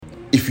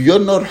you're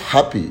not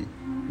happy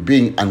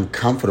being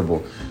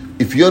uncomfortable,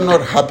 if you're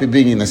not happy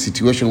being in a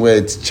situation where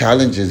it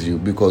challenges you,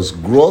 because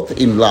growth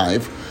in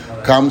life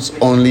comes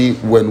only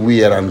when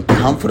we are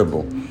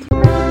uncomfortable.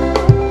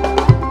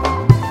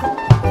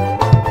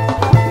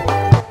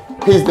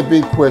 Here's the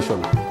big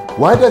question.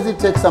 Why does it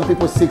take some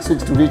people 6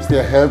 weeks to reach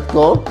their health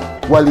goal,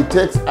 while it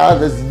takes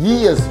others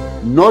years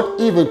not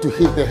even to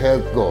hit their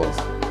health goals?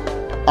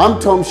 I'm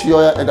Tom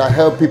Shioya, and I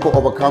help people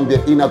overcome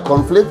their inner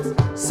conflicts,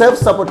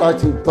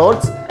 self-sabotaging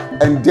thoughts,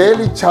 and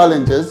daily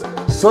challenges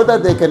so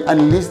that they can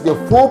unleash their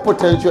full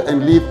potential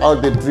and live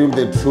out the dream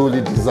they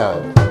truly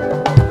deserve.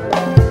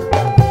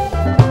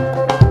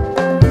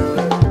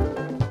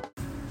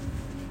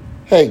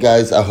 Hey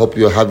guys, I hope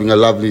you're having a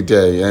lovely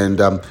day, and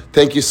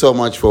thank you so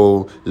much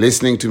for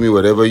listening to me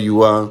wherever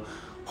you are.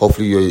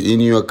 Hopefully you're in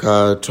your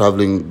car,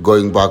 traveling,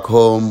 going back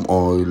home,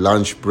 or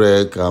lunch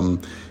break,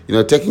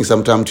 taking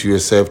some time to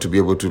yourself to be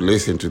able to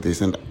listen to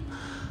this. And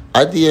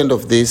at the end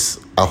of this,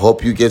 I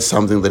hope you get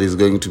something that is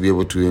going to be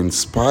able to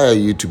inspire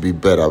you to be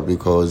better,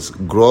 because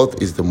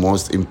growth is the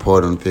most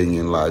important thing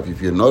in life.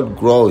 If you're not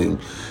growing,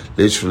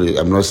 literally,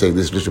 I'm not saying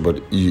this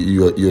literally, but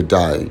you're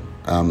dying.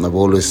 I've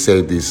always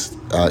said this,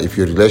 if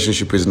your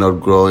relationship is not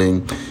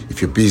growing,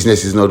 if your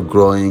business is not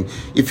growing,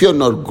 if you're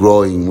not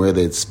growing,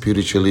 whether it's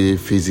spiritually,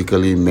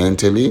 physically,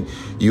 mentally,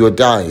 you are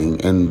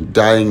dying. And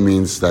dying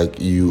means like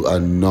you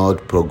are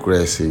not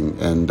progressing,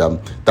 and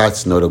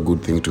that's not a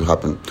good thing to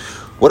happen.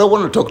 What I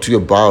want to talk to you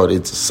about,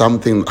 it's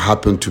something that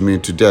happened to me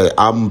today.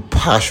 I'm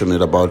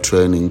passionate about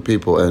training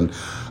people, and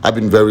I've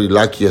been very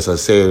lucky, as I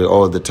say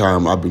all the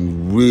time. I've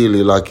been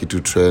really lucky to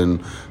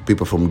train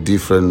people from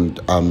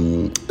different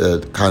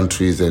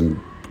countries and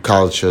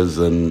cultures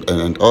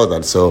and all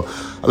that. So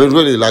I've been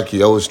really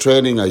lucky. I was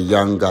training a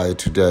young guy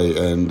today,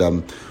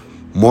 and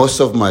most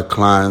of my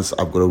clients,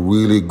 I've got a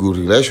really good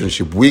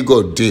relationship. We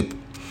go deep.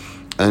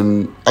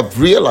 And I've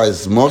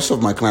realized most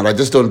of my clients, I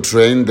just don't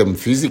train them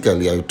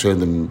physically. I train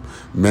them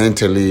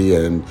mentally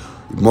and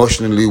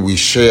emotionally. We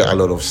share a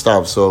lot of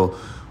stuff. So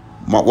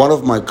one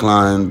of my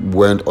clients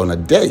went on a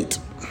date.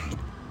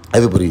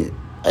 Everybody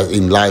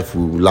in life,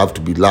 we love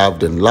to be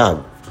loved and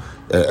loved.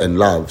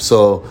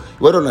 So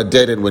he went on a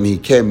date, and when he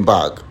came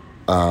back,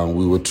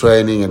 we were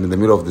training, and in the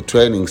middle of the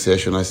training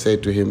session, I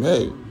said to him,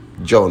 "Hey,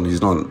 John,"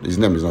 his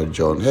name is not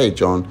John. "Hey,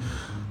 John,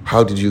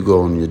 how did you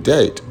go on your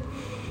date?"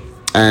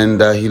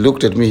 And he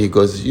looked at me, he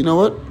goes, "You know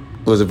what?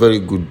 It was a very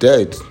good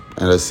date."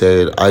 And I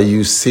said, "Are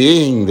you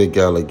seeing the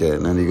girl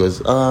again?" And he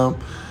goes, "Not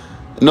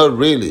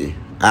really."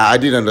 I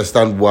didn't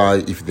understand why,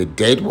 if the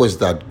date was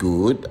that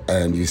good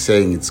and you're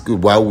saying it's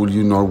good, why would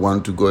you not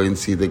want to go and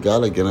see the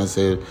girl again? I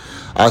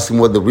asked him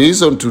what the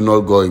reason to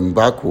not going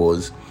back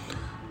was.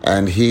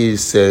 And he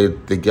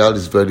said, the girl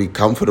is very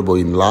comfortable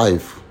in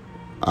life.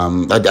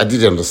 I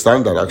didn't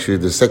understand that, actually.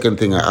 The second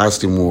thing I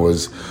asked him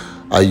was,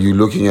 are you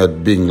looking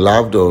at being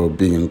loved or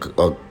being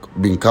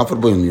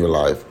comfortable in your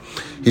life?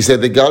 He said,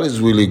 the girl is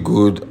really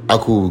good.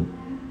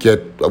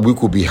 We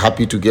could be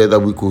happy together.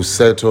 We could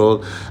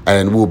settle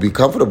and we'll be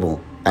comfortable.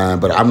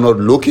 But I'm not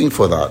looking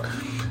for that.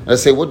 I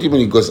say, what do you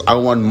mean? He goes, I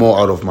want more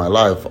out of my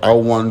life. I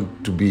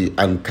want to be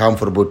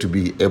uncomfortable to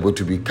be able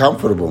to be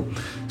comfortable.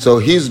 So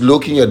he's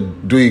looking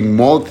at doing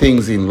more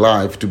things in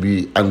life to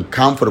be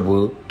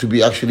uncomfortable, to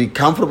be actually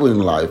comfortable in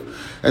life.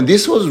 And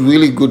this was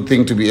really good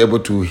thing to be able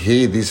to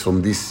hear this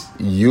from this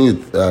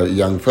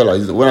young fella.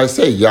 When I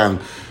say young,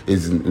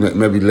 is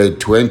maybe late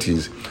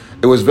 20s.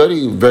 It was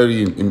very,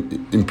 very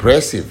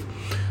impressive.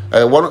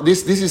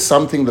 This is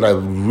something that I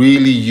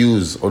really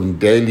use on a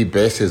daily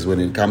basis when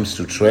it comes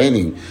to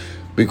training,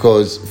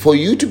 because for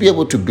you to be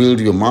able to build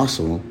your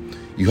muscle,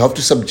 you have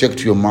to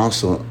subject your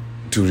muscle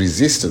to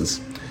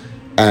resistance.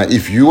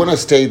 If you want to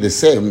stay the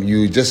same,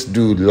 you just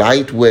do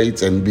light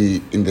weights and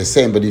be in the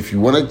same. But if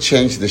you want to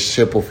change the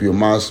shape of your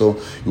muscle,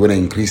 you want to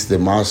increase the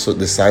muscle,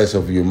 the size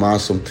of your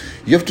muscle,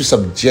 you have to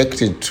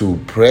subject it to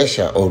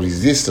pressure or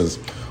resistance.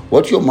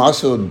 What your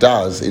muscle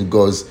does, it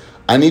goes,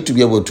 I need to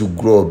be able to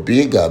grow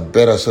bigger,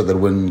 better, so that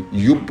when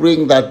you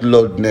bring that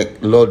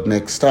load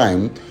next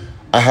time,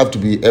 I have to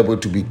be able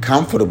to be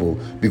comfortable,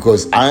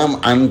 because I am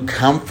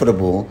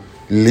uncomfortable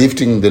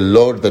lifting the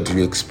load that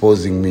you're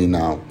exposing me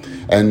now.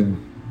 And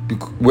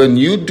when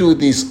you do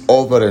this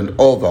over and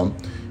over,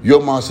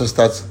 your muscle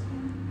starts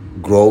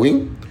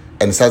growing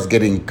and starts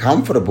getting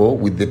comfortable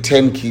with the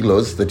 10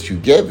 kilos that you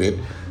gave it.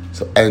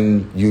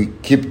 And you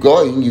keep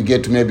going, you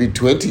get to maybe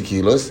 20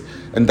 kilos.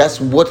 And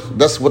that's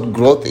what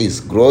growth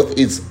is. Growth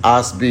is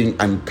us being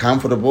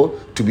uncomfortable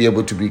to be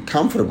able to be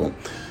comfortable.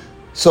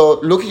 So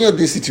looking at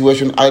this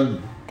situation, I'll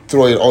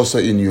throw it also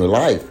in your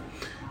life.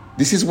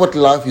 This is what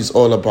life is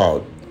all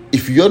about.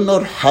 If you're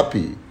not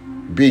happy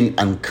being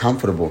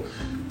uncomfortable,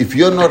 if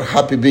you're not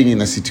happy being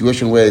in a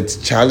situation where it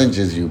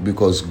challenges you,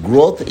 because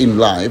growth in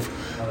life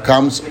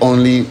comes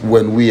only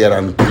when we are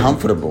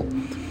uncomfortable.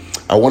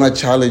 I want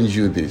to challenge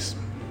you this.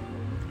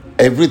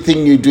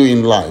 Everything you do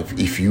in life,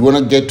 if you want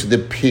to get to the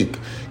peak,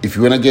 if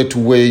you want to get to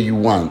where you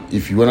want,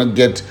 if you want to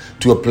get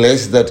to a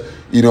place that,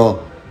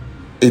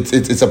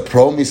 it's a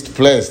promised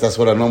place. That's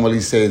what I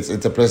normally say.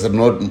 It's a place that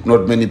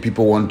not many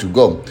people want to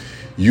go.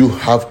 You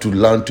have to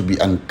learn to be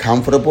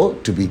uncomfortable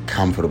to be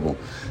comfortable.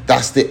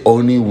 That's the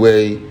only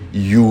way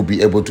you'll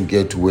be able to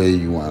get to where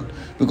you want.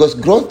 Because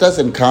growth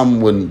doesn't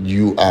come when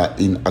you are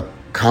in a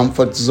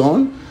comfort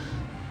zone.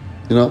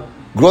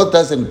 Growth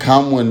doesn't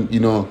come when,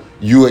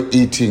 you are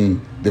eating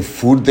the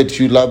food that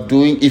you love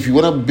doing. If you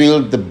want to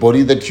build the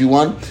body that you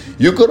want,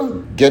 you're going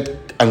to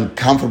get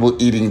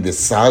uncomfortable eating the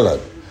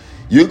salad.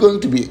 You're going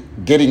to be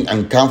getting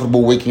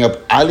uncomfortable waking up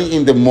early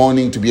in the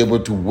morning to be able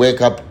to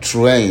wake up,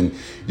 train.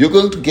 You're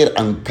going to get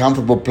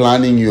uncomfortable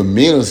planning your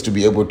meals to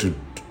be able to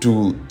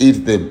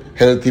eat the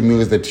healthy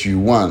meals that you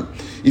want.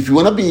 If you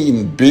want to be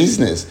in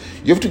business,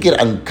 you have to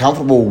get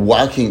uncomfortable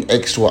working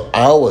extra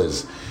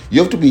hours. You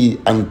have to be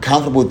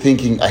uncomfortable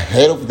thinking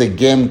ahead of the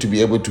game to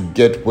be able to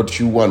get what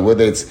you want,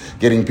 whether it's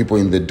getting people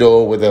in the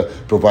door, whether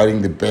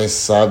providing the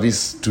best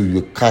service to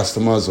your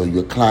customers or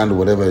your client or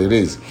whatever it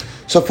is.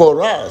 So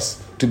for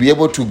us to be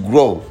able to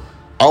grow,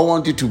 I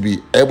want you to be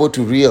able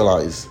to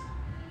realize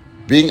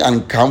being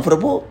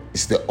uncomfortable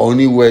is the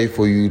only way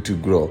for you to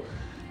grow.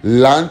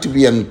 Learn to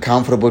be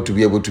uncomfortable to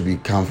be able to be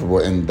comfortable,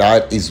 and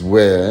that is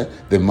where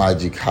the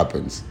magic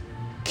happens.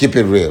 Keep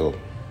it real.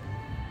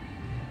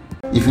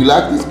 If you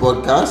like this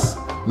podcast,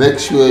 make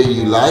sure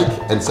you like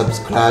and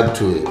subscribe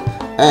to it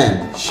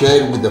and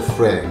share it with a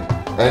friend.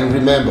 And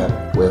remember,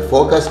 where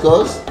focus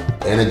goes,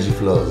 energy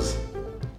flows.